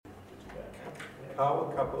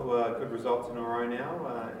Carl, a couple of good results in a row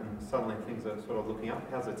now, and suddenly things are sort of looking up.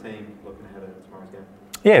 How's the team looking ahead of tomorrow's game?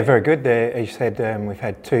 Yeah, very good. As you said, we've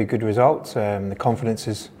had two good results. The confidence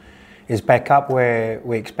is back up where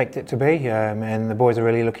we expect it to be, and the boys are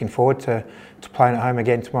really looking forward to playing at home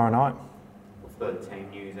again tomorrow night. What's the team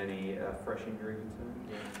news? Any fresh injury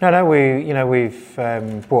concerns? No.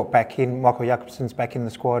 We've brought back in Michael Jakobsen's back in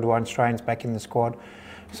the squad. Ryan Strain's back in the squad.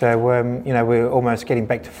 So we're almost getting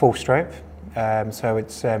back to full strength. So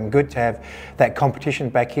it's good to have that competition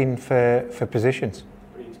back in for positions.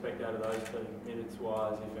 What do you expect out of those two,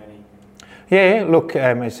 minutes-wise, if any? Yeah, look,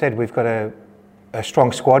 as I said, we've got a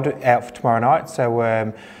strong squad out for tomorrow night, so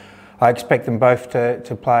I expect them both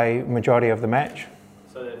to play majority of the match.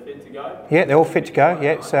 So they're fit to go? Yeah, they're all fit to go,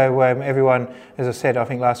 yeah. So everyone, as I said, I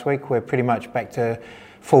think last week, we're pretty much back to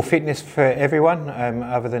full fitness for everyone,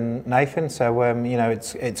 other than Nathan. So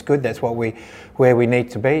it's good. That's where we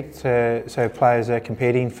need to be. So players are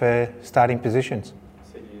competing for starting positions.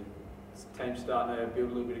 You said your team's starting to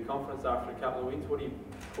build a little bit of confidence after a couple of wins. What do you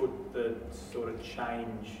put the sort of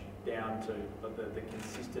change down to, like the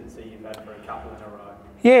consistency you've had for a couple in a row?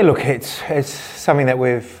 Yeah, look, it's something that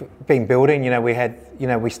we've been building.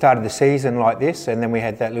 We started the season like this, and then we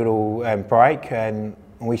had that little break, and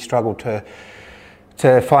we struggled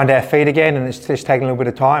to find our feet again, and it's just taking a little bit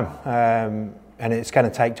of time, and it's going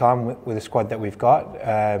to take time with the squad that we've got,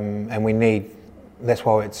 and that's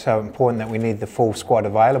why it's so important that we need the full squad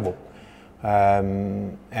available,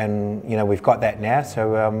 and we've got that now,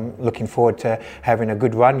 so I'm looking forward to having a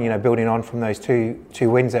good run, building on from those two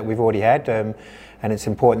wins that we've already had, and it's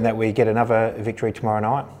important that we get another victory tomorrow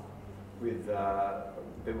night. With a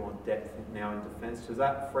bit more depth now in defence, does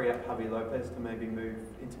that free up Javi Lopez to maybe move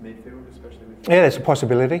into midfield, especially with? Yeah, there's a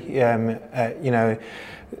possibility.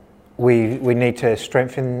 We need to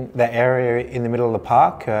strengthen that area in the middle of the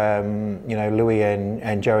park. Louis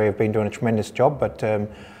and Joey have been doing a tremendous job, but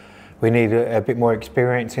we need a bit more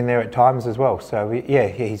experience in there at times as well. So yeah,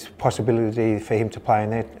 he's a possibility for him to play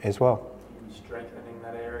in there as well. Strengthening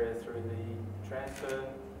that area through the transfer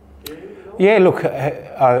period at all? Yeah, look,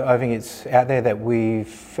 I think it's out there that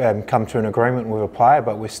we've come to an agreement with a player,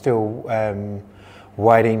 but we're still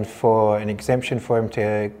waiting for an exemption for him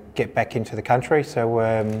to get back into the country. So,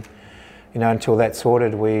 until that's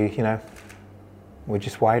sorted, we're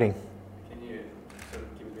just waiting. Can you sort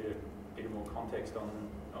of give a bit more context on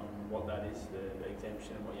what that is, the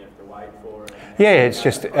exemption, and what you have to wait for? Yeah, it's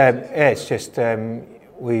just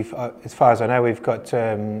we've, as far as I know, we've got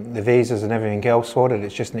the visas and everything else sorted.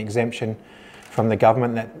 It's just an exemption from the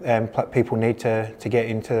government that people need to get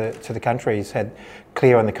into the country. He's had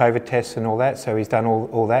clear on the COVID tests and all that, so he's done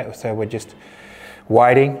all that. So we're just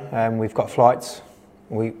waiting. We've got flights.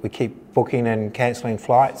 We keep booking and cancelling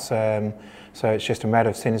flights. So it's just a matter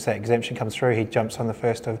of, as soon as that exemption comes through, he jumps on the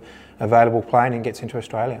first available plane and gets into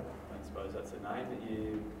Australia. I suppose that's a name that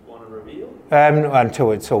you want to reveal?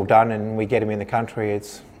 Until it's all done and we get him in the country,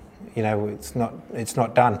 it's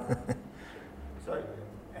not done. So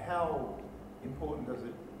how important does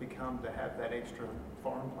it become to have that extra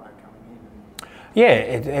foreign player coming in?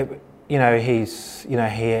 Yeah,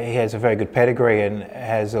 he has a very good pedigree and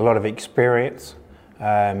has a lot of experience,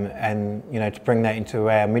 and to bring that into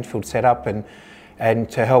our midfield setup and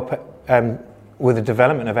to help with the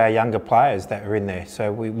development of our younger players that are in there.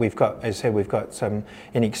 So we've got, as I said, we've got some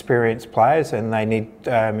inexperienced players, and they need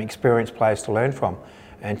experienced players to learn from.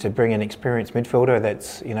 And to bring an experienced midfielder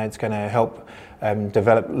that's, it's going to help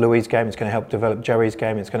develop Louis' game, it's going to help develop Joey's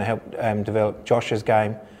game, it's going to help develop Josh's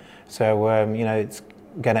game. So, it's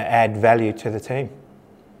going to add value to the team.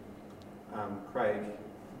 Craig,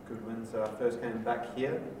 good wins. First game back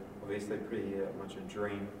here, obviously pretty much a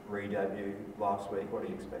dream re-debut last week. What are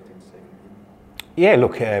you expecting to see from him? Yeah,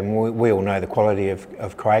 look, we all know the quality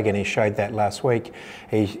of Craig, and he showed that last week.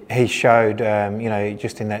 He showed,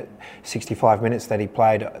 just in that 65 minutes that he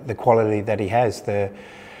played, the quality that he has.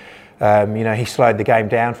 He slowed the game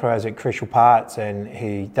down for us at crucial parts, and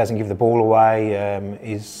he doesn't give the ball away.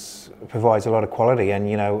 Provides a lot of quality,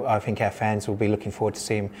 and I think our fans will be looking forward to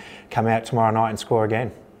see him come out tomorrow night and score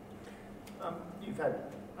again. You've had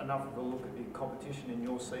enough of a look at the competition in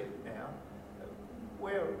your seat now.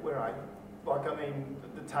 Where are you?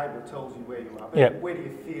 The table tells you where you are, but yep. Where do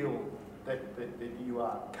you feel that you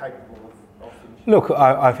are capable of finishing? Look,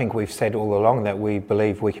 I think we've said all along that we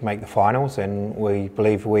believe we can make the finals, and we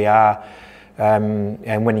believe we are.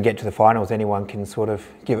 And when you get to the finals, anyone can sort of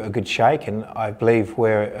give it a good shake, and I believe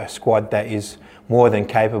we're a squad that is more than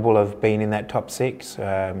capable of being in that top six.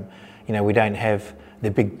 We don't have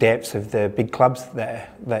the big depths of the big clubs that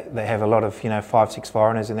have a lot of 5-6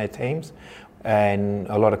 foreigners in their teams. and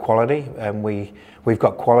a lot of quality. We've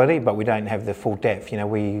got quality, but we don't have the full depth. You know,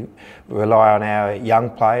 we rely on our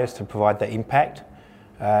young players to provide the impact.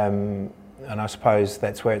 And I suppose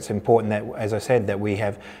that's where it's important that, as I said, that we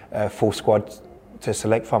have a full squad to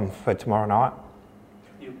select from for tomorrow night.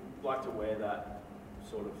 You like to wear that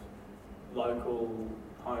sort of local,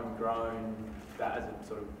 homegrown, that as a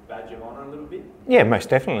sort of badge of honour a little bit? Yeah, most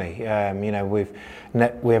definitely. You know,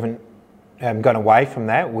 we haven't gone away from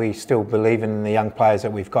that. We still believe in the young players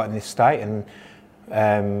that we've got in this state, and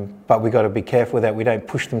but we've got to be careful that we don't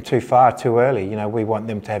push them too far too early. You know, we want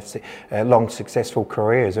them to have long, successful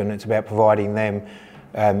careers, and it's about providing them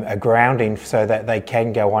a grounding so that they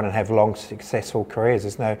can go on and have long, successful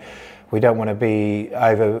careers. We don't want to be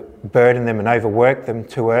overburden them and overwork them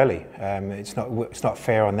too early. It's not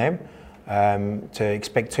fair on them to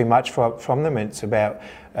expect too much from them. It's about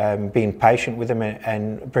being patient with them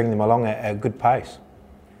and bring them along at a good pace.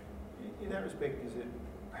 In that respect,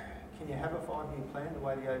 can you have a 5-year plan the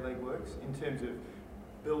way the A-League works in terms of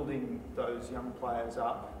building those young players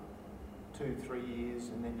up 2-3 years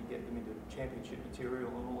and then you get them into championship material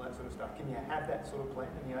and all that sort of stuff? Can you have that sort of plan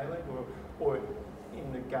in the A-League or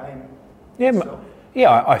in the game itself?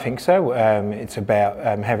 Yeah, I think so. It's about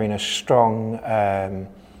having a strong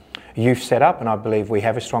youth setup, and I believe we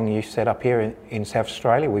have a strong youth setup here in South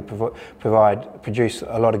Australia. We produce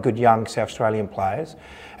a lot of good young South Australian players,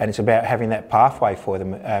 and it's about having that pathway for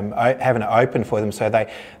them, having it open for them so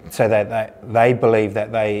that they believe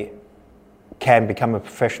that they can become a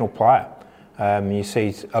professional player. You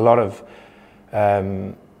see a lot of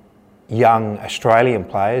young Australian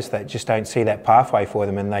players that just don't see that pathway for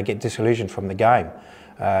them, and they get disillusioned from the game.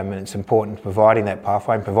 And it's important providing that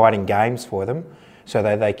pathway and providing games for them so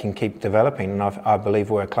that they can keep developing. And I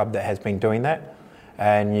believe we're a club that has been doing that,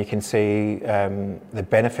 and you can see the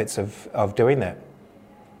benefits of doing that.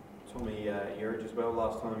 Tommy Urich as well,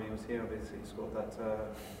 last time he was here, obviously he scored that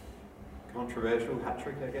controversial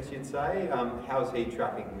hat-trick, I guess you'd say. How's he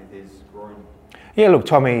tracking with his groin? Yeah, look,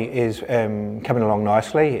 Tommy is coming along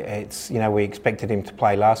nicely. We expected him to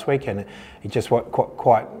play last week, and he just was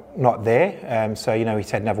quite not there. So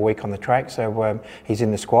he's had another week on the track. So he's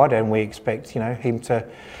in the squad, and we expect him to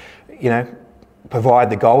provide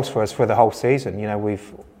the goals for us for the whole season.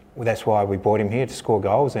 That's why we brought him here, to score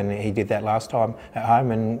goals, and he did that last time at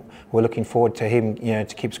home, and we're looking forward to him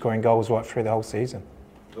to keep scoring goals right through the whole season.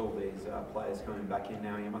 With all these players coming back in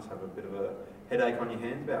now, you must have a bit of a headache on your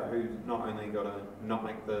hands about who's not only got to not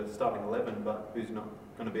make the starting 11, but who's not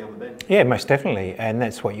going to be on the bench. Yeah, most definitely, and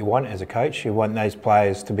that's what you want as a coach. You want those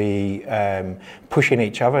players to be pushing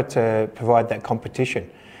each other to provide that competition,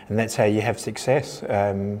 and that's how you have success.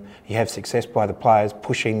 You have success by the players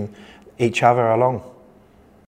pushing each other along.